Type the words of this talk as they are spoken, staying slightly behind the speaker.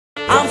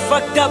I'm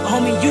fucked up,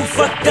 homie, you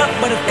fucked up,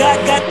 but if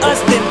God got us,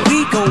 then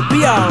we gon'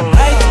 be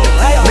alright.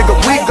 Nigga,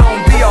 we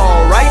gon' be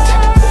alright.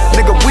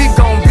 Nigga, we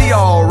gon' be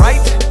alright.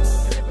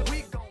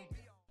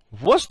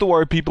 What's the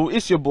word, people?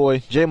 It's your boy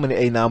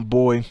J-Money89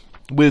 boy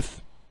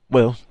with,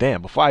 well,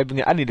 damn, before I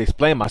need to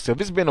explain myself.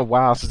 It's been a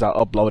while since I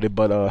uploaded,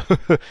 but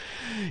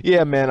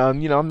yeah,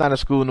 man, you know, I'm not in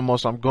school no more,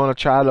 so I'm gonna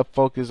try to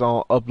focus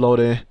on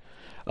uploading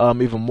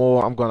even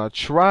more. I'm gonna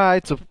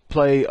try to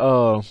play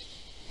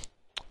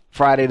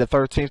Friday the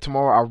 13th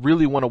tomorrow. I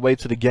really want to wait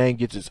till the game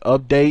gets its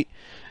update,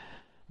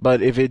 but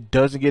if it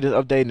doesn't get its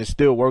update and it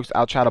still works,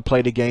 I'll try to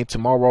play the game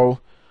tomorrow.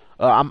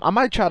 I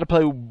might try to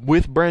play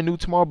with Brand New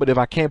tomorrow, but if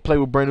I can't play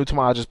with Brand New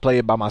tomorrow, I'll just play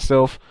it by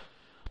myself.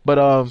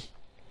 But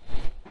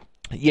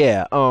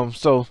yeah,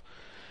 so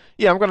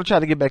yeah, I'm gonna try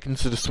to get back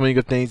into the swing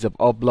of things of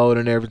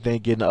uploading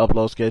everything, getting the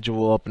upload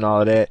schedule up and all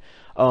of that.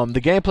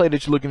 The gameplay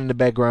that you're looking in the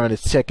background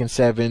is Tekken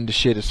 7. The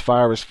shit is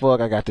fire as fuck.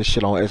 I got this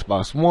shit on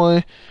Xbox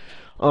One.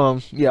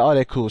 Yeah, all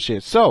that cool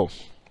shit. So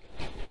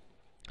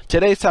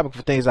today's topic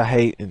for things I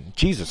hate, and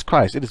Jesus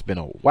Christ, it has been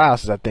a while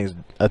since things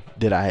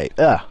that I hate.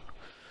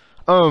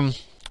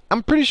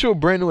 I'm pretty sure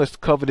Brand New has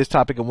covered this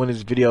topic in one of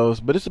his videos,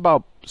 but it's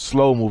about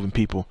slow moving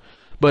people.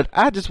 But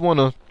I just want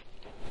to,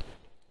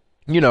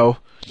 you know,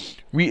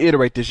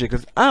 reiterate this shit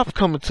because I've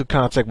come into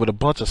contact with a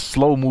bunch of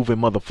slow moving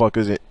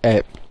motherfuckers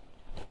at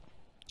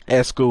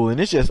school, and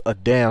it's just a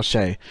damn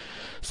shame.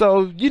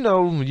 So, you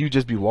know, you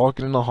just be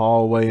walking in the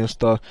hallway and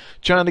stuff,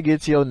 trying to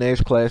get to your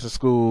next class of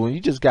school, and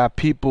you just got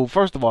people.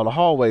 First of all, the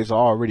hallways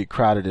are already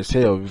crowded as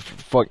hell.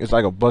 It's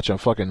like a bunch of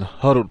fucking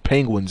huddled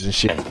penguins and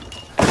shit.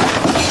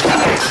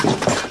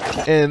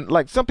 And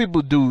like, some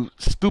people do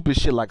stupid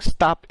shit like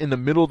stop in the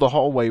middle of the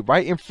hallway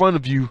right in front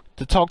of you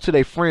to talk to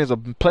their friends or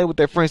play with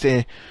their friends,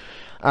 and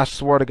I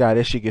swear to God,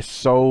 that shit gets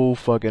so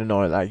fucking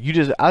annoying. Like,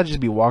 I'll just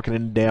be walking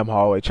in the damn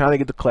hallway trying to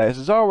get to class.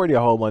 There's already a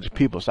whole bunch of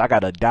people, so I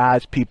gotta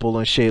dodge people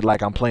and shit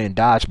like I'm playing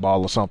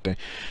dodgeball or something.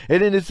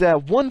 And then it's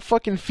that one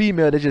fucking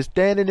female that's just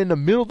standing in the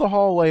middle of the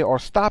hallway or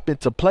stopping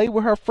to play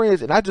with her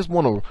friends, and I just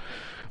want to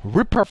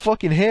rip her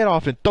fucking head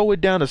off and throw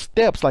it down the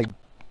steps. Like,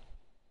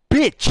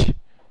 bitch,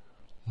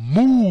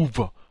 move.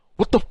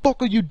 What the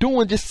fuck are you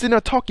doing just sitting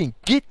there talking?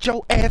 Get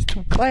your ass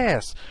to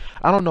class.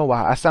 I don't know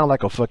why I sound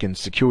like a fucking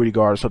security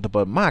guard or something,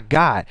 but my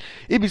God,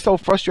 it'd be so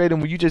frustrating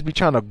when you just be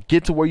trying to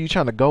get to where you're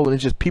trying to go and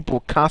it's just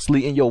people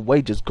constantly in your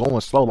way just going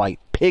slow. Like,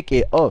 pick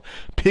it up.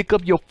 Pick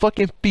up your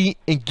fucking feet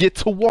and get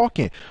to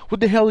walking. What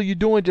the hell are you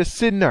doing just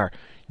sitting there?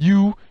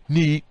 You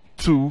need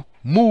to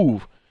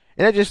move.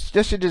 And that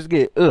should just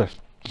get I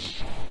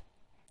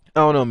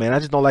don't know, man. I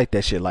just don't like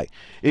that shit. Like,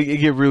 it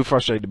get real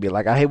frustrating to me.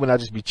 Like, I hate when I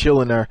just be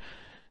chilling there,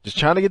 just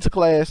trying to get to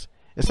class,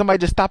 and somebody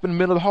just stop in the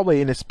middle of the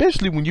hallway. And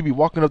especially when you be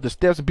walking up the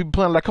steps and people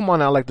playing, like, come on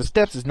now, like, the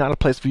steps is not a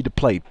place for you to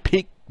play.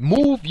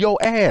 Move your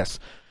ass.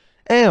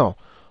 Damn,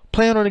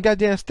 playing on the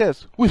goddamn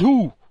steps with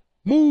who?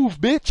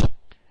 Move, bitch.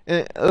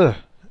 And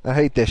I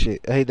hate that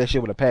shit. I hate that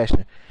shit with a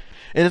passion.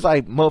 And it's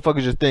like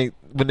motherfuckers just think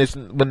when it's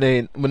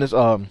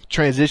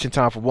transition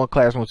time from one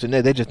classroom to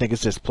another, they just think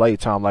it's just play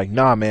time. Like,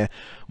 nah, man,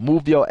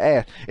 move your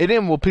ass. And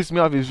then what pisses me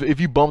off is if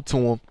you bump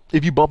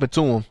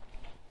into them.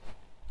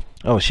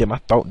 Oh shit, my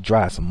throat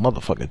dry some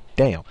motherfucker.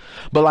 Damn.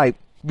 But like,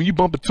 when you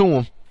bump into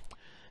them,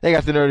 they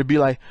got the nerve to be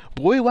like,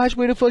 boy, watch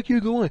where the fuck you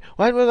going.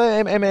 Hey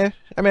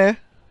man,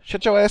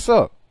 shut your ass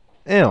up.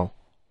 Damn.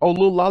 Oh,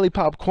 little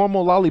lollipop,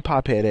 caramel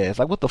lollipop head ass.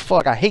 Like, what the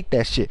fuck? I hate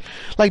that shit.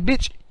 Like,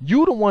 bitch,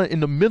 you the one in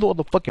the middle of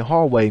the fucking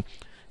hallway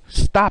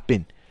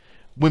stopping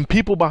when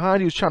people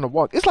behind you is trying to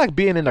walk. It's like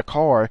being in a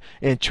car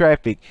in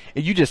traffic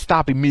and you just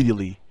stop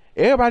immediately.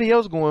 Everybody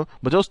else going,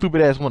 but your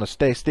stupid ass want to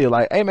stay still.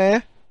 Like, hey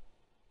man,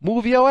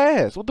 move your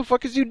ass. What the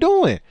fuck is you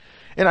doing?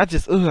 And I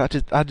just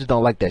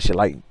don't like that shit.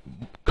 Like,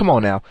 come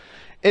on now.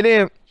 And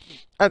then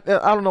I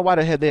don't know why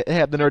they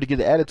have the nerve to get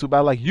the attitude,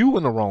 but like, you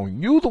in the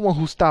wrong. You the one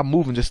who stopped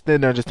moving, just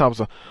standing there and just talking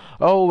so,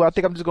 oh, I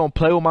think I'm just gonna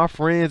play with my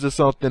friends or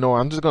something, or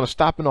I'm just gonna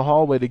stop in the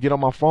hallway to get on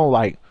my phone.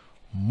 Like,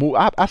 move.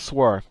 I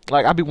swear,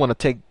 like, I be want to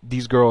take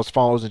these girls'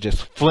 phones and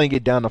just fling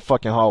it down the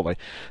fucking hallway.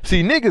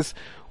 See, niggas,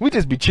 we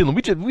just be chilling.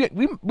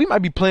 We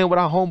might be playing with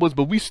our homeboys,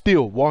 but we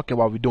still walking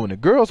while we doing it.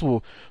 Girls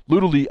will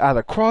literally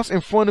either cross in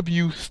front of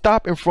you,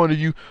 stop in front of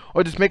you,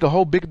 or just make a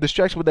whole big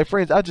distraction with their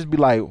friends. I just be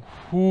like,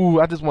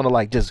 whoo, I just want to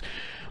like just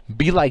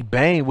be like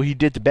Bane, what he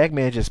did to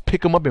Batman, just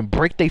pick them up and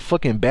break their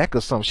fucking back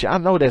or some shit. I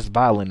know that's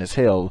violent as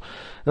hell.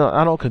 No,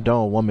 I don't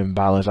condone woman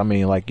violence. I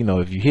mean, like, you know,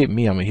 if you hit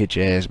me, I'm gonna hit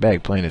your ass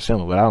back, plain and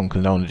simple. But I don't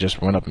condone to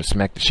just run up and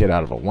smack the shit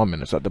out of a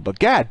woman or something. But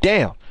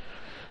goddamn,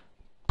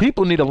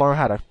 people need to learn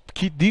how to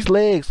keep, these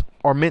legs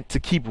are meant to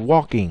keep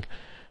walking.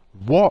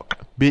 Walk,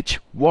 bitch,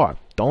 walk.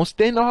 Don't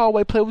stay in the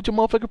hallway, play with your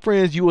motherfucking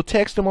friends. You will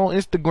text them on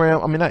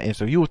Instagram. I mean, not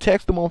Instagram. You will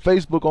text them on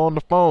Facebook or on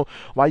the phone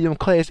while you're in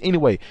class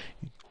anyway.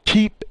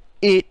 Keep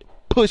it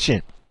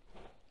pushing.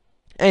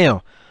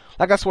 Damn,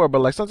 like, I swear, but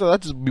like, sometimes I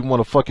just be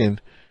want to fucking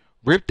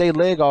rip their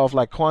leg off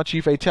like Quan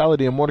Chi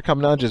Fatality and Mortal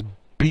Kombat, just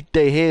beat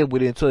their head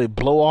with it until they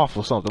blow off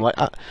or something. Like,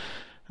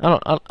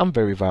 I'm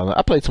very violent.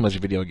 I play too much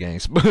video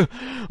games. But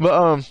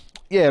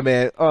yeah,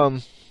 man,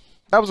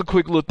 that was a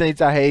quick little things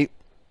I hate.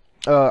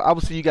 I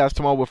will see you guys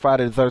tomorrow with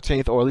Friday the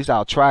 13th, or at least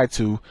I'll try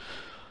to.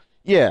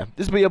 Yeah,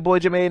 this be your boy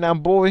Jimmy, and I'm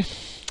boy.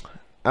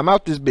 I'm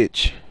out this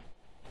bitch.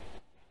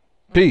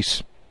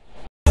 Peace.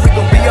 We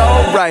gon' be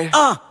alright.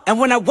 And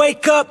when I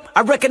wake up,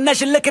 I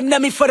recognize you looking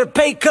at me for the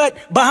pay cut.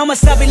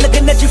 Bahamas, I be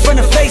looking at you from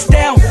the face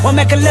down. One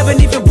Mac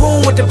 11, even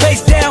room with the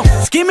bass down.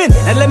 Scheming,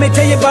 and let me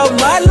tell you about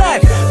my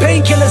life.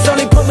 Painkillers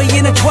only put me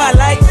in the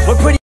twilight. We're pretty